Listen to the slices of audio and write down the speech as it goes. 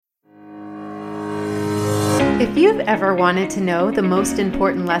If you've ever wanted to know the most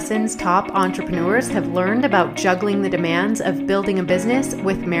important lessons top entrepreneurs have learned about juggling the demands of building a business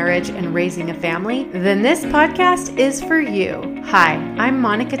with marriage and raising a family, then this podcast is for you. Hi, I'm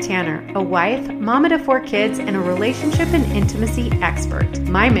Monica Tanner, a wife, mama to 4 kids, and a relationship and intimacy expert.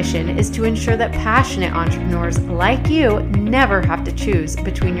 My mission is to ensure that passionate entrepreneurs like you never have to choose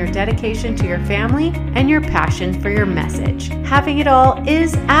between your dedication to your family and your passion for your message. Having it all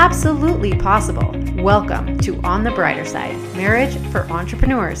is absolutely possible. Welcome to On the Brighter Side, Marriage for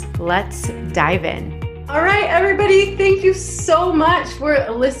Entrepreneurs. Let's dive in. All right, everybody, thank you so much for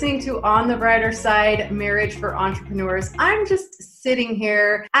listening to On the Brighter Side, Marriage for Entrepreneurs. I'm just sitting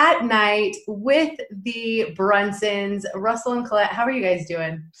here at night with the Brunsons, Russell and Collette. How are you guys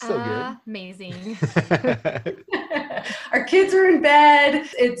doing? So good. Amazing. Our kids are in bed.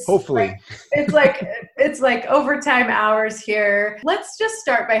 It's hopefully it's like overtime hours here. Let's just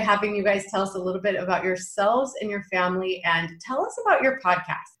start by having you guys tell us a little bit about yourselves and your family, and tell us about your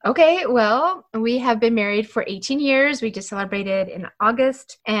podcast. Okay, well, we have been married for 18 years. We just celebrated in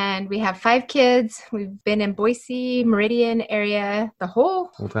August, and we have 5 kids. We've been in Boise, Meridian area the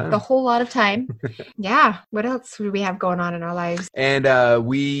whole lot of time. Yeah. What else do we have going on in our lives? And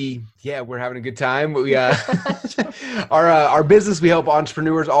we're having a good time. We our business, we help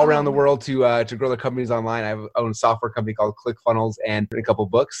entrepreneurs all around the world to grow their companies online. I own a software company called ClickFunnels and a couple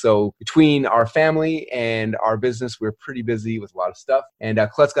books. So between our family and our business, we're pretty busy with a lot of stuff. And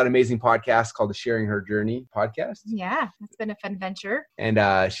Colette's got an amazing podcast called the Sharing Her Journey podcast. Yeah, it's been a fun venture.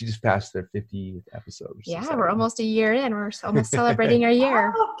 And she just passed their 50th episode. Yeah, we're almost a year in. We're almost celebrating our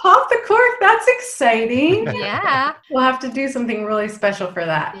year. Oh, pop the cork. That's exciting. Yeah. We'll have to do something really special for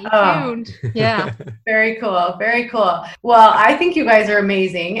that. Stay tuned. Yeah. Very cool. Very cool. Well, I think you guys are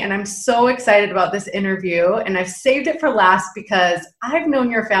amazing, and I'm so excited about this interview, and I've saved it for last because I've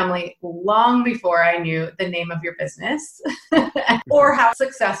known your family long before I knew the name of your business or how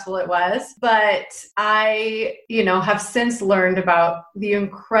successful it was. But I, have since learned about the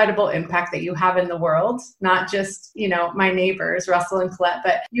incredible impact that you have in the world, not just, my neighbors, Russell and Collette,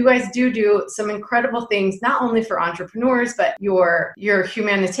 but you guys do some incredible things, not only for entrepreneurs, but your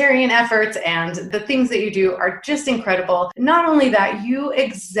humanitarian efforts and the things that you do are just incredible. Not only that, you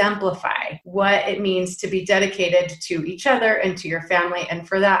exemplify what it means to be dedicated to each other and to your family. And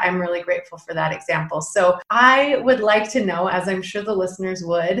for that, I'm really grateful for that example. So I would like to know, as I'm sure the listeners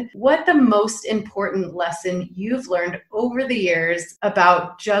would, what the most important lesson you've learned over the years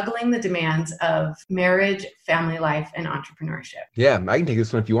about juggling the demands of marriage, family life, and entrepreneurship. Yeah, I can take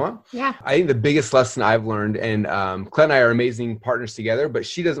this one if you want. Yeah. I think the biggest lesson I've learned, and Collette and I are amazing partners together, but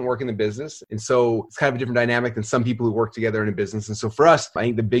she doesn't work in the business. And so it's kind of a different dynamic than some people who work together in a business. And so for us, I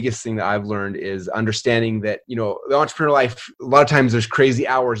think the biggest thing that I've learned is understanding that, the entrepreneur life, a lot of times there's crazy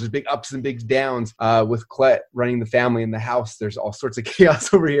hours, there's big ups and big downs. With Collette running the family and the house, there's all sorts of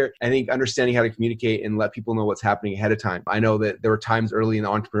chaos over here. I think understanding how to communicate and let people know what's happening ahead of time. I know that there were times early in the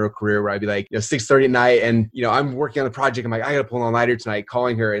entrepreneurial career where I'd be like, 6:30 at night and, I'm working on the project. I'm like, I got to pull an all-nighter tonight,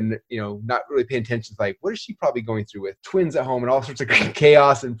 calling her and, not really paying attention to like, what is she probably going through with twins at home and all sorts of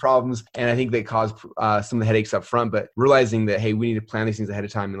chaos and problems. And I think that caused some of the headaches up front, but realizing that, hey, we need to plan these things ahead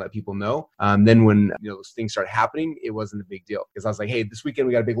of time and let people know. Then when, those things started happening, it wasn't a big deal because I was like, hey, this weekend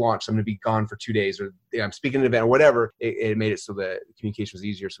we got a big launch. So I'm going to be gone for 2 days or I'm speaking at an event or whatever. It made it so the communication was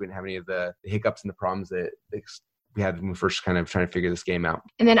easier. So we didn't have any of the hiccups and the problems that we had when we first kind of trying to figure this game out.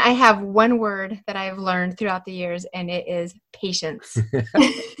 And then I have one word that I've learned throughout the years, and it is patience.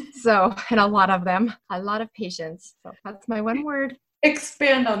 And a lot of patience. So that's my one word.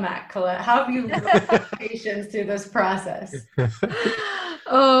 Expand on that, Collette. How have you learned patience through this process?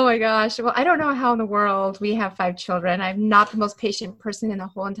 Oh my gosh. Well, I don't know how in the world we have 5 children. I'm not the most patient person in the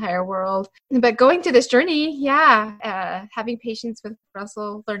whole entire world. But going through this journey, having patience with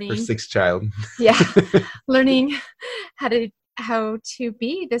Russell, learning. For 6th child. Yeah. Learning how to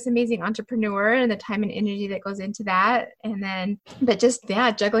be this amazing entrepreneur and the time and energy that goes into that. And then,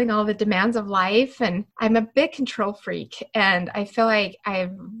 juggling all the demands of life. And I'm a big control freak. And I feel like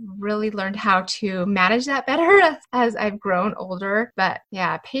I've really learned how to manage that better as I've grown older. But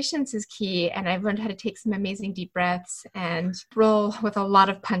yeah, patience is key. And I've learned how to take some amazing deep breaths and roll with a lot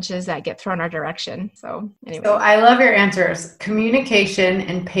of punches that get thrown our direction. So anyway. So I love your answers, communication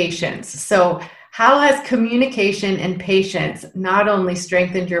and patience. So How has communication and patience not only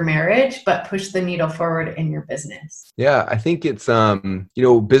strengthened your marriage, but pushed the needle forward in your business? Yeah, I think it's,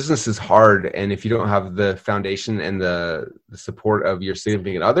 business is hard. And if you don't have the foundation and the support of your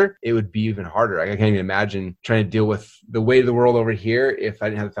significant other, it would be even harder. I can't even imagine trying to deal with the weight of the world over here if I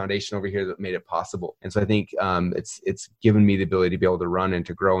didn't have the foundation over here that made it possible. And so I think it's given me the ability to be able to run and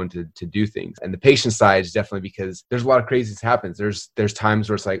to grow and to do things. And the patience side is definitely because there's a lot of crazy that happens. There's times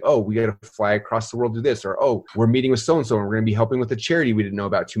where it's like, oh, we got to fly across the world to do this, or oh, we're meeting with so-and-so and we're going to be helping with a charity we didn't know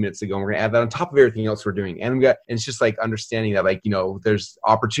about 2 minutes ago. And we're going to add that on top of everything else we're doing. And it's just like understanding that, like, there's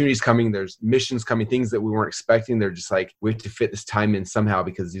opportunities coming, there's missions coming, things that we weren't expecting. They're just like, we have to fit this time in somehow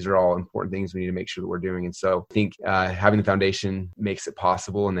because these are all important things we need to make sure that we're doing. And so I think having the foundation makes it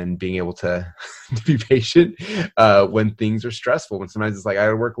possible, and then being able to be patient when things are stressful, when sometimes it's like I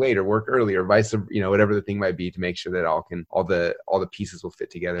gotta work late or work early or vice, whatever the thing might be, to make sure that all the pieces will fit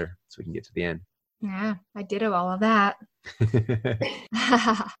together so we can get to the end. Yeah, I ditto all of that.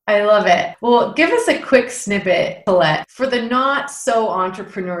 I love it. Well, give us a quick snippet, Collette. For the not so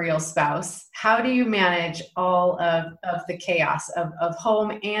entrepreneurial spouse, how do you manage all of the chaos of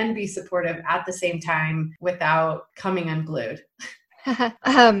home and be supportive at the same time without coming unglued?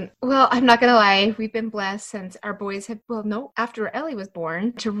 Well, I'm not going to lie. We've been blessed since our boys after Ellie was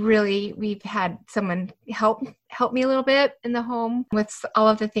born, we've had someone help me a little bit in the home with all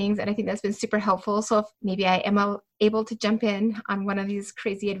of the things. And I think that's been super helpful. So if maybe I am able to jump in on one of these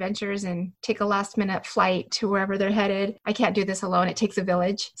crazy adventures and take a last minute flight to wherever they're headed, I can't do this alone. It takes a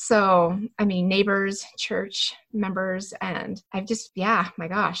village. So, neighbors, church members, and I just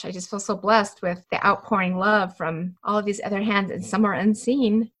feel so blessed with the outpouring love from all of these other hands, and some are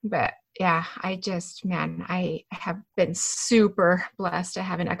unseen, but yeah, I have been super blessed to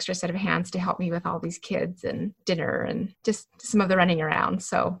have an extra set of hands to help me with all these kids and dinner and just some of the running around.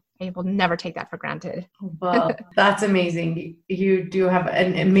 So I will never take that for granted. Well, that's amazing. You do have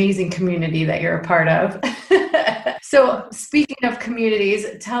an amazing community that you're a part of. So speaking of communities,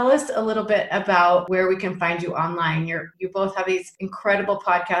 tell us a little bit about where we can find you online. You both have these incredible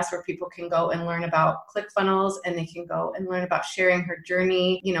podcasts where people can go and learn about ClickFunnels, and they can go and learn about sharing her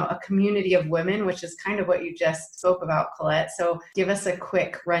journey, a community of women, which is kind of what you just spoke about, Collette. So give us a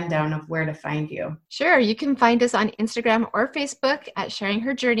quick rundown of where to find you. Sure. You can find us on Instagram or Facebook at Sharing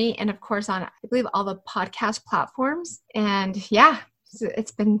Her Journey. And of course on, I believe, all the podcast platforms. And yeah,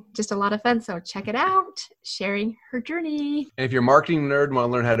 it's been just a lot of fun. So check it out, Sharing Her Journey. And if you're a marketing nerd and want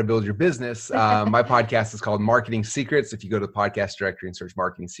to learn how to build your business, my podcast is called Marketing Secrets. If you go to the podcast directory and search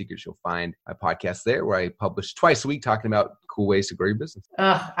Marketing Secrets, you'll find my podcast there, where I publish twice a week talking about cool ways to grow your business.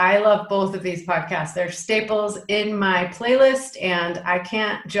 I love both of these podcasts. They're staples in my playlist, and I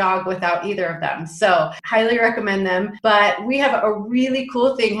can't jog without either of them. So highly recommend them. But we have a really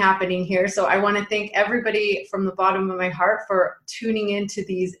cool thing happening here. So I want to thank everybody from the bottom of my heart for tuning into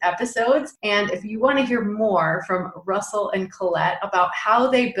these episodes. And if you want to hear more from Russell and Collette about how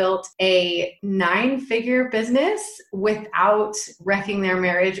they built a 9-figure business without wrecking their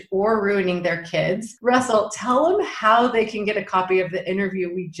marriage or ruining their kids, Russell, tell them how they can get a copy of the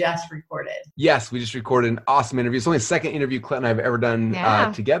interview we just recorded. Yes, we just recorded an awesome interview. It's only the second interview Collette and I have ever done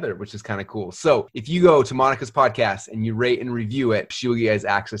together, which is kind of cool. So if you go to Monica's podcast and you rate and review it, she will give you guys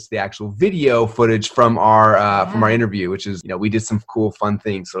access to the actual video footage from our interview, which is, we did some cool, fun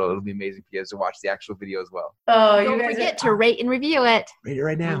things. So it'll be amazing for you guys to watch the actual video as well. Oh, don't forget to rate and review it. Rate it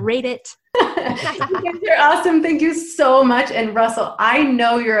right now. Rate it. You guys are awesome. Thank you so much. And Russell, I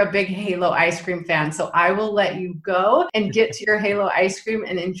know you're a big Halo ice cream fan, so I will let you go and get to your Halo ice cream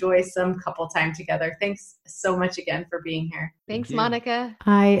and enjoy some couple time together. Thanks so much again for being here. Thanks, Monica.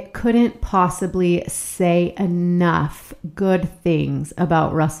 I couldn't possibly say enough good things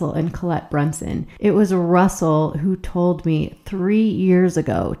about Russell and Collette Brunson. It was Russell who told me 3 years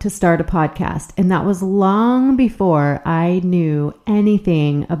ago to start a podcast, and that was long before I knew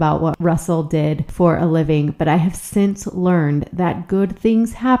anything about what Russell did for a living. But I have since learned that good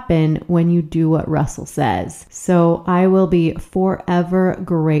things happen when you do what Russell says. So I will be forever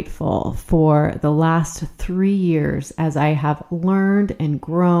grateful for the last 3 years as I have learned and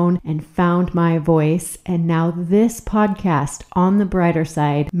grown and found my voice. And now this podcast, On the Brighter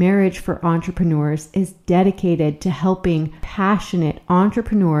Side, Marriage for Entrepreneurs, is dedicated to helping passionate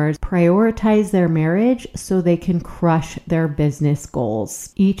entrepreneurs prioritize their marriage so they can crush their business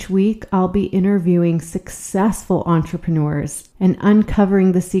goals. Each week, I'll be interviewing successful entrepreneurs and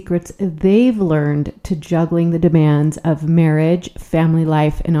uncovering the secrets they've learned to juggling the demands of marriage, family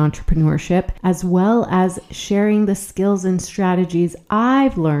life, and entrepreneurship, as well as sharing the skills and strategies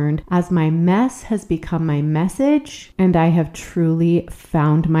I've learned as my mess has become my message and I have truly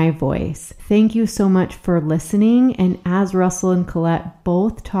found my voice. Thank you so much for listening. And as Russell and Collette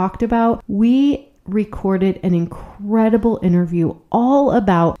both talked about, we recorded an incredible interview all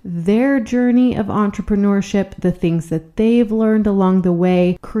about their journey of entrepreneurship, the things that they've learned along the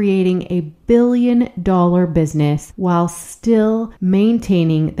way, creating a billion-dollar business while still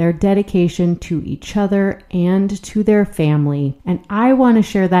maintaining their dedication to each other and to their family. And I want to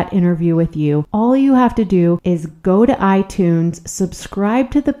share that interview with you. All you have to do is go to iTunes, subscribe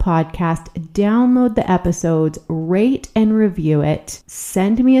to the podcast, download the episodes, rate and review it.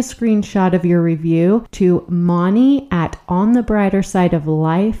 Send me a screenshot of your review to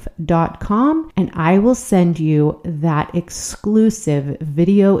Moni@onthebrightersideoflife.com, and I will send you that exclusive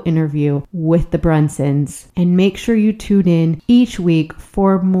video interview with the Brunsons. And make sure you tune in each week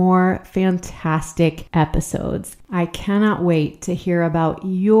for more fantastic episodes. I cannot wait to hear about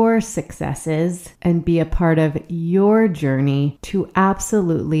your successes and be a part of your journey to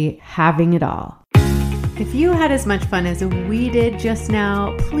absolutely having it all. If you had as much fun as we did just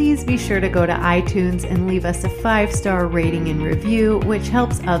now, please be sure to go to iTunes and leave us a 5-star rating and review, which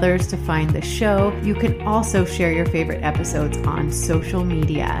helps others to find the show. You can also share your favorite episodes on social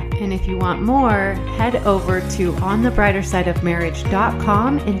media. And if you want more, head over to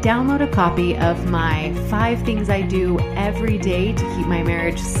onthebrightersideofmarriage.com and download a copy of my 5 things I do every day to keep my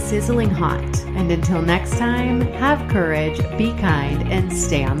marriage sizzling hot. And until next time, have courage, be kind, and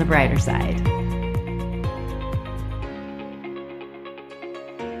stay on the brighter side.